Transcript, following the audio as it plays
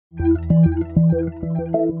My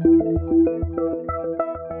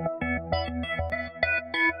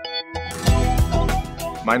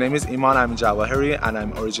name is Iman. I'm Jawahiri and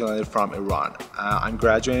I'm originally from Iran. I'm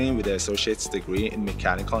graduating with an associate's degree in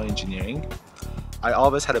mechanical engineering. I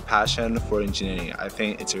always had a passion for engineering. I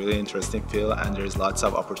think it's a really interesting field and there's lots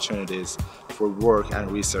of opportunities for work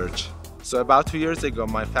and research. So about 2 years ago,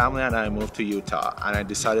 my family and I moved to Utah and I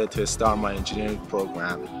decided to start my engineering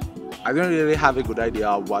program. I didn't really have a good idea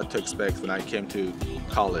of what to expect when I came to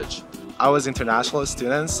college. I was an international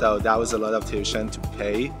student, so that was a lot of tuition to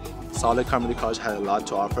pay. Salt Lake Community College had a lot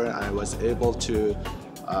to offer and I was able to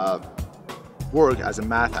work as a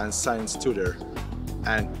math and science tutor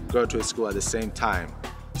and go to school at the same time.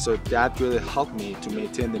 So that really helped me to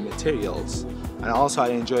maintain the materials, and also I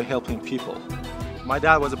enjoy helping people. My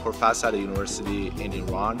dad was a professor at a university in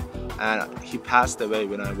Iran and he passed away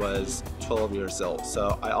when I was 12 years old,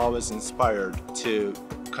 so I always inspired to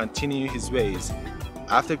continue his ways.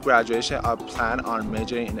 After graduation, I plan on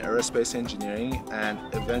majoring in aerospace engineering and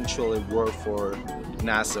eventually work for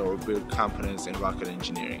NASA or big companies in rocket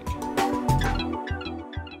engineering.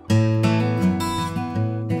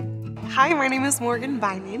 Hi, my name is Morgan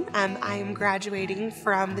Bynum. I am graduating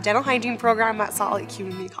from the dental hygiene program at Salt Lake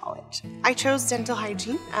Community College. I chose dental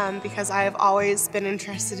hygiene because I have always been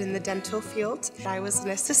interested in the dental field. I was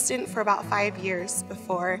an assistant for about 5 years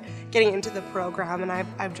before getting into the program, and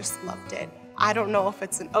I've just loved it. I don't know if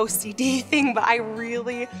it's an OCD thing, but I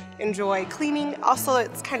really enjoy cleaning. Also,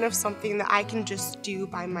 it's kind of something that I can just do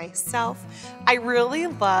by myself. I really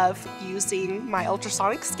love using my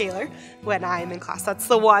ultrasonic scaler when I'm in class. That's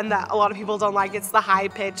the one that a lot of people don't like. It's the high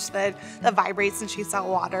pitch that vibrates and shoots out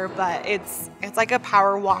water, but it's like a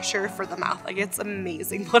power washer for the mouth. Like, it's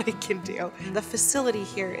amazing what it can do. The facility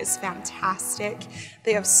here is fantastic.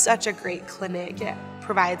 They have such a great clinic. It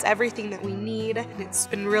provides everything that we need, and it's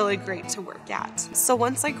been really great to work at. So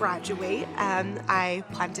once I graduate, I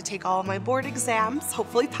plan to take all of my board exams,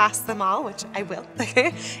 hopefully pass them all, which I will.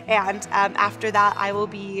 And after that, I will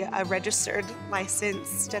be a registered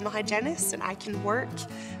licensed dental hygienist, and I can work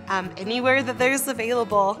anywhere that there's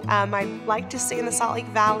available. I like to stay in the Salt Lake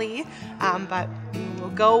Valley, but we'll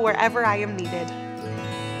go wherever I am needed.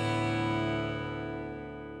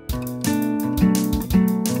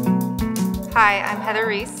 Hi, I'm Heather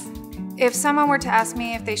Reese. If someone were to ask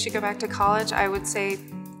me if they should go back to college, I would say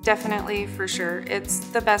definitely, for sure. It's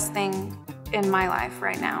the best thing in my life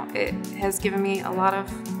right now. It has given me a lot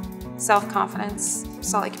of self-confidence.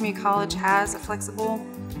 Salt Lake Community College has a flexible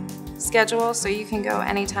schedule, so you can go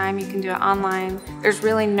anytime, you can do it online. There's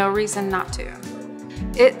really no reason not to.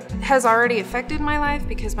 It has already affected my life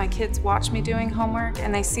because my kids watch me doing homework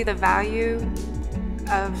and they see the value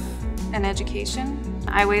of an education.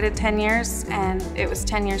 I waited 10 years and it was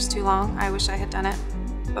 10 years too long. I wish I had done it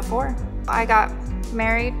before. I got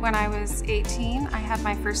married when I was 18. I had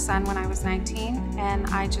my first son when I was 19, and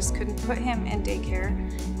I just couldn't put him in daycare,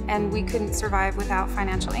 and we couldn't survive without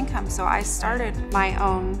financial income. So I started my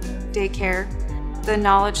own daycare. The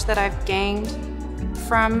knowledge that I've gained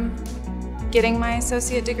from getting my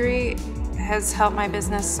associate degree has helped my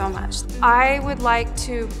business so much. I would like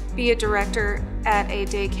to be a director at a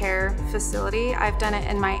daycare facility. I've done it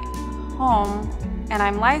in my home and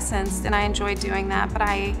I'm licensed and I enjoy doing that, but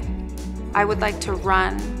I would like to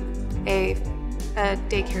run a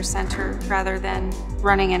daycare center rather than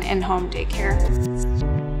running an in-home daycare.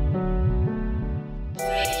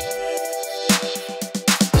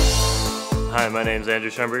 Hi, my name is Andrew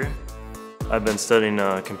Schemberger. I've been studying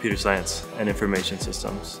computer science and information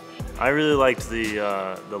systems. I really liked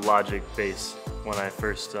the logic base when I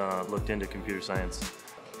first looked into computer science.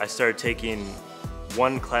 I started taking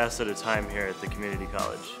one class at a time here at the community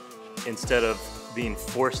college. Instead of being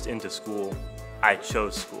forced into school, I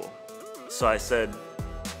chose school. So I said,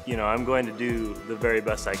 you know, I'm going to do the very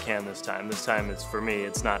best I can this time. This time it's for me,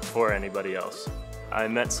 it's not for anybody else. I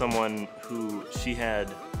met someone who, she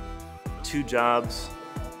had 2 jobs,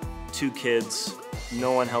 2 kids,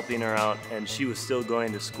 no one helping her out, and she was still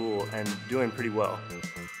going to school and doing pretty well.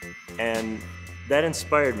 And that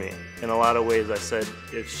inspired me in a lot of ways. I said,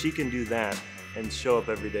 if she can do that and show up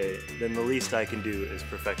every day, then the least I can do is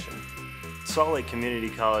perfection. Salt Lake Community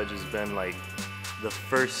College has been like the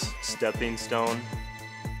first stepping stone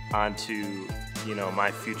onto, you know, my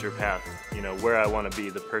future path, you know, where I want to be,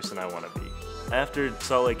 the person I want to be. After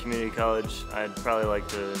Salt Lake Community College, I'd probably like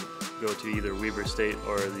to go to either Weber State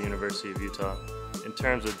or the University of Utah. In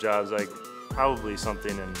terms of jobs, like probably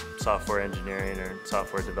something in software engineering or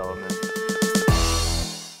software development.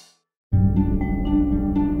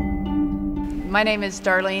 My name is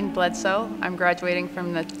Darlene Bledsoe. I'm graduating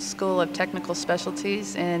from the School of Technical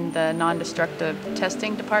Specialties in the Non-Destructive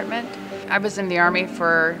Testing Department. I was in the Army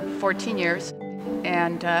for 14 years,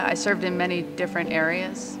 and I served in many different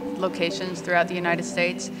areas, locations throughout the United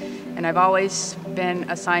States, and I've always been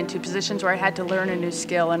assigned to positions where I had to learn a new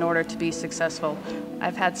skill in order to be successful.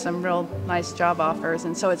 I've had some real nice job offers,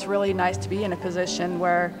 and so it's really nice to be in a position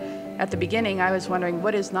where at the beginning I was wondering,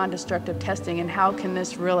 what is non-destructive testing and how can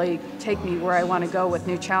this really take me where I want to go with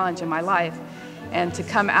new challenge in my life? And to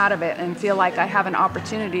come out of it and feel like I have an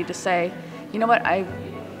opportunity to say, you know what, I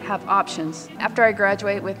have options. After I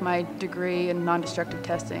graduate with my degree in non-destructive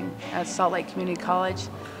testing at Salt Lake Community College,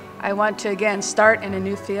 I want to again start in a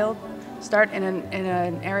new field, start in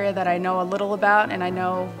an area that I know a little about, and I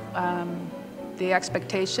know the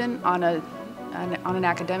expectation on an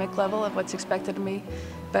academic level of what's expected of me.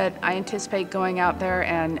 But I anticipate going out there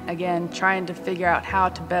and again trying to figure out how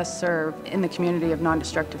to best serve in the community of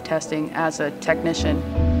non-destructive testing as a technician.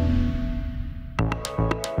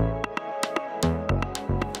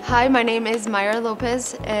 Hi, my name is Mayra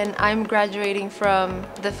Lopez and I'm graduating from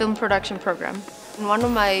the film production program. In one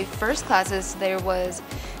of my first classes there was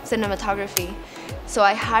cinematography. So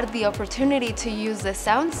I had the opportunity to use the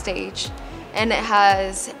soundstage, and it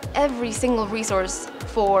has every single resource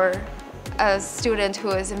for a student who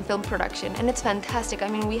is in film production, and it's fantastic. I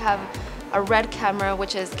mean, we have a red camera,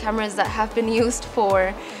 which is cameras that have been used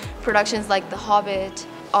for productions like The Hobbit,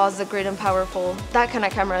 Oz the Great and Powerful, that kind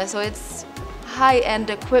of camera. So it's high-end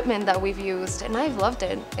equipment that we've used, and I've loved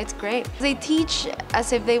it. It's great. They teach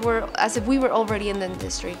as if we were already in the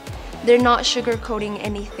industry. They're not sugarcoating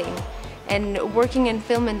anything. And working in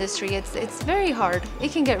film industry, it's very hard.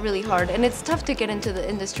 It can get really hard, and it's tough to get into the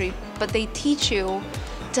industry, but they teach you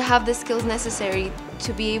to have the skills necessary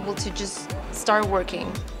to be able to just start working.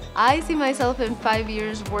 I see myself in 5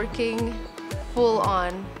 years working full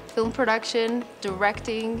on film production,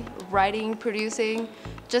 directing, writing, producing,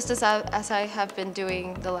 just as I have been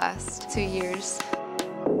doing the last 2 years.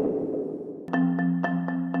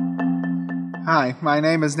 Hi, my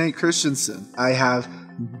name is Nate Christensen. I have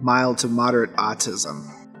mild to moderate autism.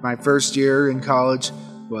 My first year in college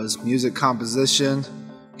was music composition,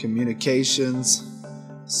 communications,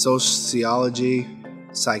 sociology,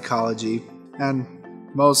 psychology, and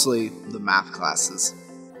mostly the math classes.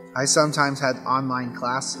 I sometimes had online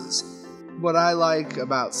classes. What I like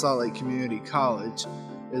about Salt Lake Community College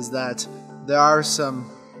is that there are some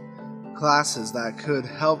classes that could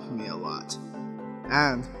help me a lot,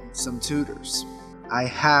 and some tutors. I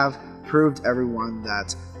have proved everyone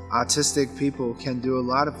that autistic people can do a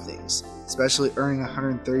lot of things, especially earning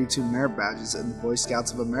 132 merit badges in the Boy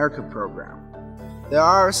Scouts of America program. There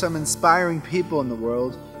are some inspiring people in the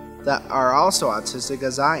world that are also autistic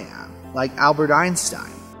as I am, like Albert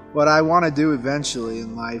Einstein. What I want to do eventually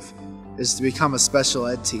in life is to become a special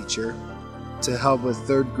ed teacher to help with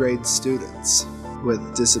third grade students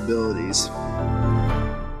with disabilities.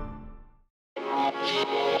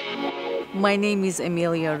 My name is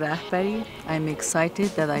Emilia Rahbari. I'm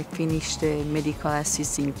excited that I finished the medical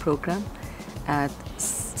assisting program at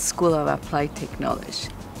School of Applied Technology.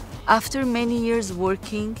 After many years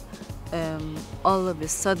working, all of a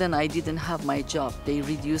sudden I didn't have my job. They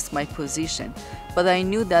reduced my position. But I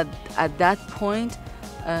knew that at that point,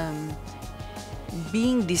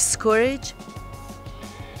 being discouraged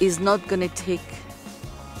is not going to take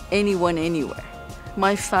anyone anywhere.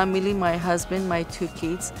 My family, my husband, my 2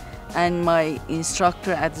 kids, and my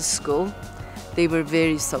instructor at the school, they were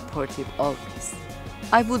very supportive always.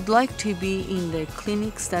 I would like to be in the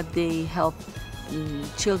clinics that they help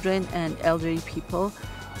children and elderly people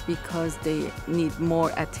because they need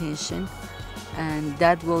more attention, and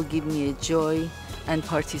that will give me a joy and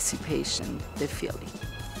participation, the feeling.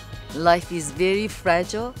 Life is very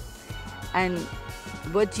fragile, and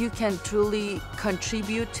what you can truly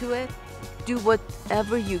contribute to it, do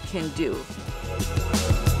whatever you can do.